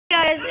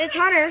guys, it's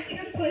Hunter.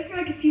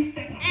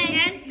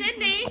 And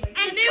Sydney.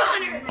 And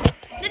Connor.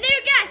 The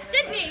new guest,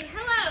 Sydney.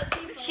 Hello.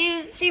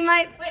 She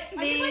might Wait,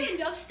 be. I'm playing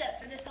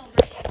dubstep for this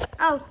celebration.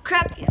 Oh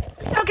crap!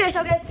 Okay,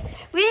 so guys,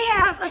 we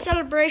have a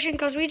celebration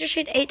because we just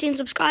hit 18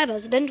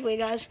 subscribers, didn't we,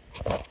 guys?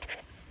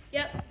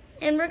 Yep.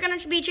 And we're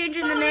gonna be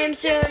changing the name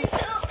soon.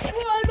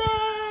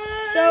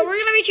 So we're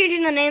gonna be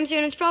changing the name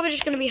soon. It's probably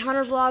just gonna be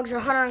Hunter Vlogs or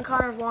Hunter and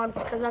Connor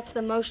Vlogs because that's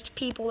the most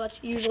people that's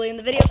usually in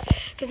the videos.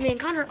 Because me and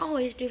Connor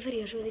always do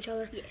videos with each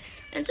other. Yes.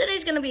 And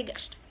today's gonna be a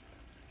guest.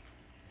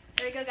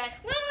 There we go, guys.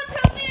 Well,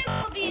 probably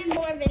will be in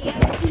more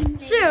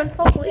videos. Soon,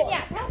 hopefully.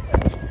 Yeah.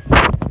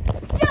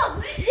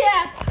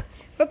 Yeah.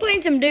 We're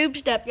playing some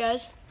dubstep,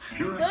 guys.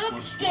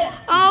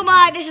 Dubstep. Oh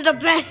my, this is the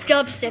best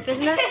dubstep,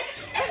 isn't it?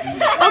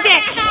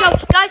 Okay, so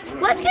guys,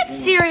 let's get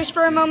serious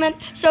for a moment.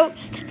 So,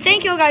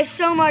 thank you guys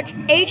so much.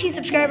 18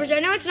 subscribers. I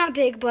know it's not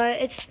big, but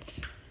it's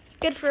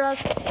good for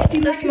us.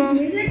 It's so small.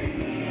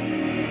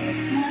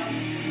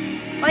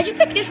 Why'd you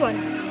pick this one?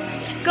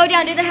 Go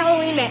down, do the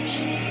Halloween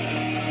mix.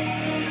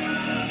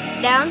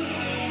 Down.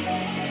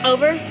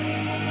 Over.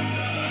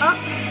 Up.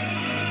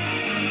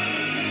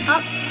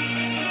 Up.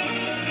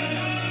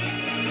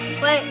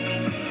 Wait.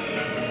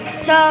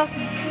 So,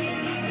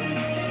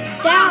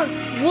 down.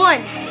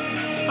 1.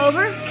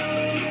 Over.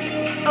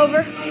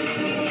 Over.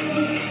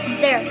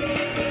 There.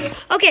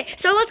 Okay,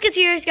 so let's get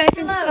serious, guys,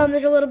 since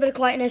there's a little bit of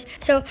quietness.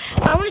 So,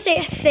 I want to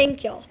say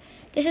thank y'all.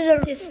 This is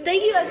a... Yes,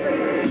 thank you guys very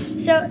much.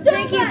 So,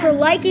 thank you for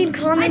liking,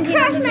 commenting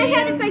on the video. I'd crash my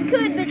head if I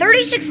could, but...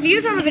 36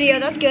 views on the video,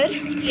 that's good.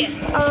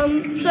 Yes.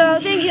 So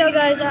thank you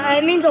guys,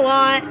 it means a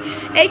lot.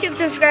 18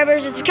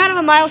 subscribers, it's kind of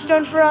a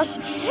milestone for us.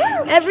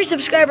 Every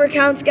subscriber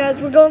counts, guys.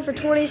 We're going for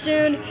 20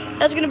 soon.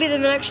 That's gonna be the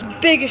next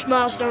biggest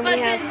milestone we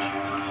have.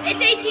 It's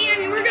 18, I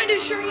mean, we're gonna do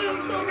a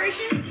Sherwood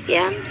celebration.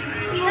 Yeah.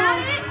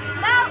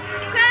 About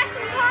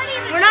crashing the party.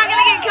 We're not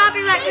gonna get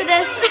copyright for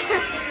this.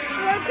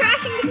 We're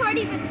crashing the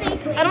party, but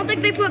safely. I don't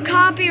think they put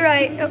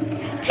copyright. Oh,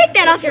 take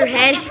that off your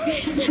head.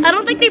 I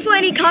don't think they put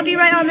any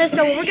copyright on this,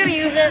 so we're gonna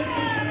use it.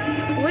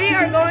 We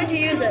are going to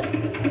use it.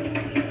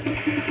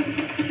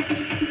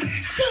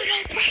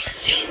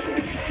 Celebration.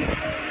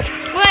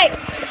 Wait,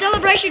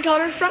 celebration,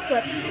 Connor. Front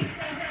flip.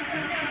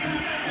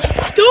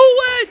 Do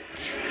it!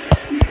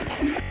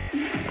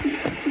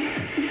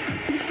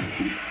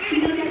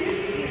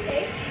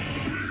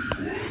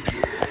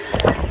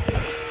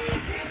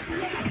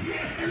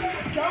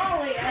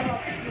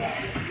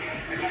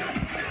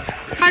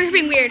 Hunter's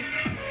being weird.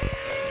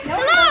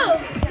 Hello!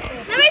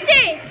 Let me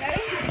see.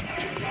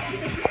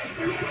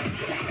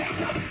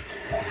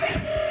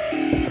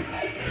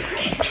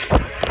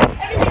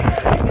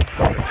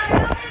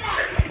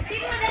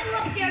 People in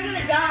epilepsy are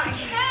gonna die.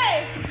 Hey!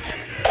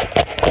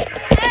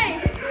 Hey!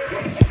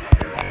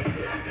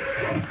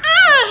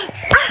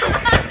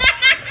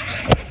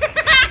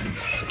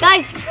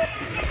 Guys,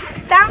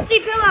 bouncy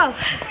pillow.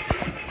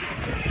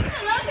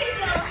 Hello,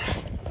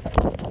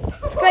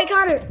 people. Right,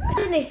 Connor.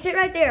 Sydney, sit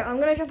right there. I'm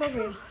gonna jump over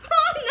you.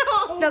 Oh,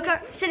 no. No,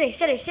 Connor, Sydney,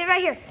 sit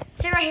right here.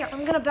 Sit right here.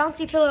 I'm gonna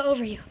bouncy pillow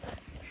over you.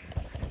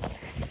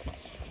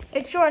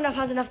 It sure enough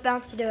has enough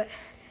bounce to do it.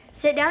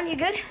 Sit down, you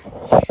good?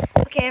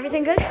 Okay,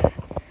 everything good?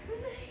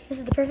 This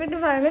is the perfect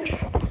environment.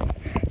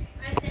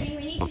 Alright, Sydney,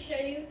 we need to show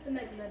you the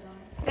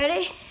Megalodon.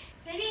 Ready?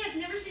 Sydney has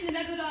never seen the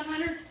Megalodon,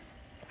 Hunter.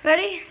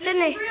 Ready?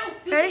 Sydney.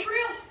 Ready? This is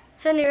real.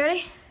 Sydney,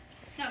 ready?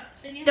 No,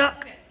 Sydney. Duck.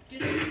 Okay, do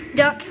this.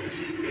 Duck.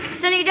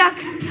 Sydney, duck.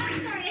 I'm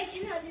sorry, I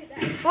cannot do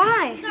that.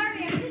 Why?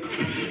 Sorry, I'm just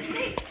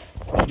saying.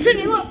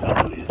 Sydney, look.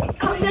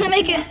 I'm gonna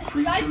make it.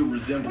 Guys, we're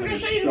gonna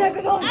show you the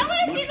Megalodon. I want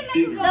to see the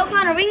Megalodon. No,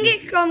 Connor, we can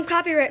get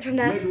copyright from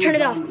that. Turn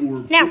it off.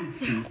 Now.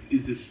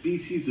 Is a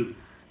species of...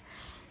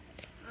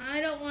 I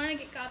don't want to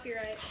get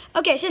copyright.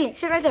 Okay, Sydney,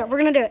 sit right there. We're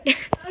gonna do it.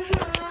 I don't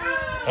want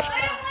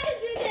to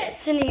do this.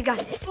 Sydney, you got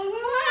this.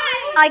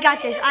 Why? I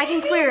got this. I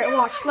can clear it.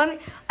 Watch. I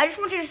just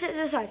want you to sit to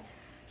the side.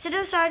 Sit to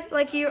the side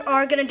like you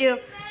are gonna do.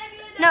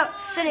 No,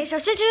 Sydney. So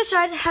sit to the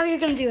side. How you're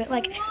gonna do it?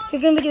 Like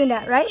you're gonna be doing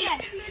that, right?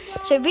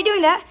 So be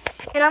doing that,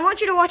 and I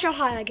want you to watch how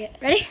high I get.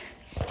 Ready?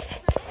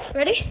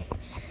 Ready?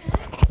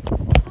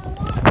 I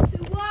want to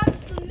watch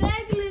the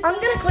Megalodon.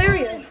 I'm gonna clear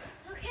you.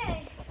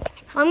 Okay.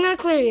 I'm gonna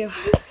clear you.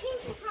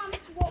 Pinky promise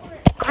won't work.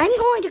 I'm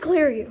going to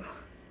clear you.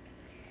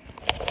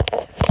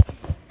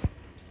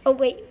 Oh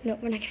wait, no,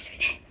 we're not gonna do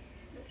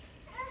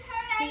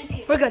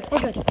it. We're good. We're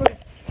good. We're good.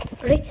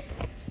 Ready?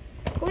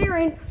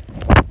 Clearing.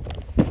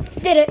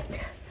 Did it.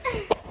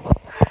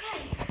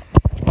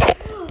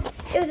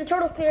 It was a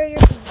total clear. Your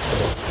team.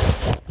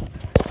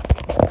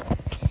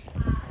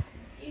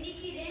 You need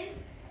keyed in?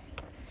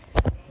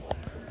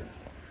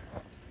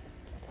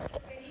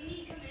 Okay, you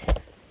need to come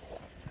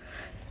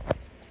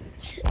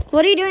in.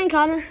 What are you doing,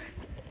 Connor?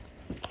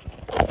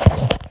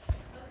 Okay.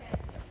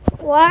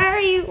 What are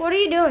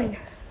you doing?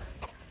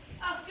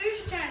 Oh, you're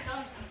just trying to tell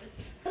me something.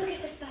 Look,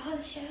 it's the star of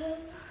the show.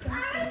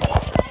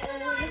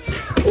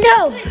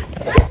 No!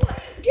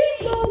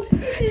 Gizmo!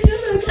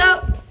 So,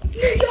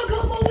 you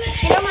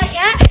know my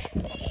cat?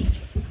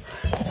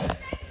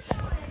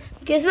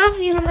 Gizmo,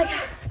 you know my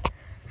cat?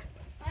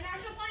 I know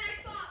she'll play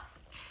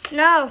Xbox.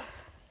 No.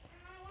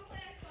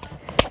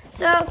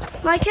 So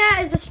my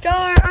cat is the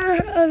star,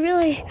 a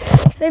really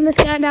famous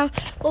cat now.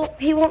 Well,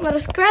 he won't let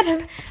us grab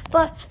him.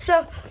 But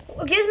so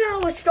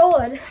Gizmo was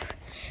stolen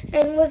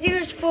and was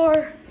used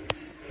for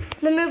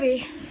the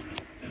movie,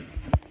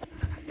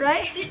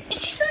 right?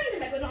 Is she throwing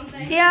the Megalodon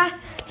thing? Yeah.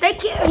 They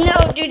can't.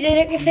 No, dude.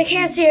 If they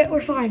can't see it,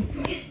 we're fine.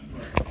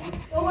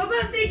 Well, what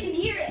about if they can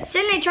hear it?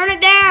 Sydney, turn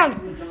it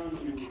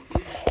down.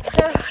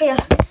 Yeah.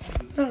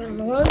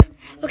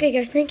 Okay,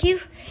 guys. Thank you.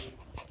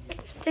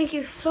 Thank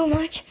you so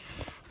much.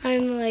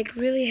 I'm like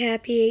really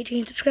happy.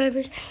 18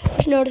 subscribers.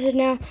 Just noticed it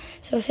now.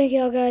 So thank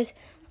y'all, guys.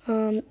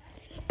 So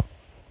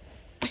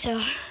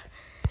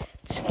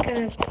it's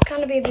gonna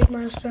kind of be a big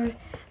milestone.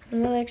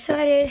 I'm really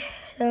excited.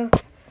 So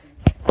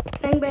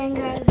bang bang,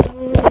 guys.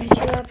 I'm gonna hit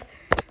you up.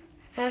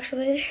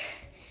 Actually,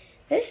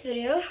 this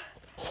video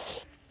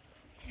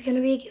is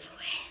gonna be a giveaway.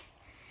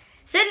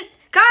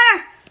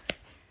 Connor,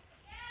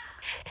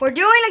 we're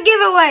doing a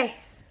giveaway.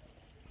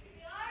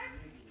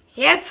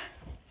 Yep.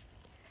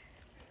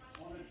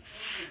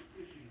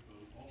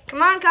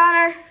 Come on,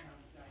 Connor.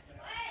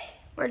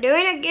 We're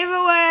doing a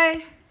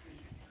giveaway.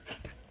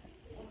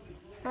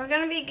 We're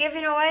gonna be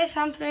giving away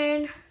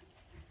something.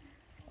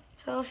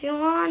 So if you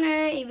want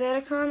it, you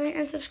better comment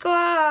and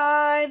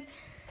subscribe.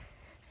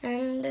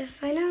 And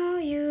if I know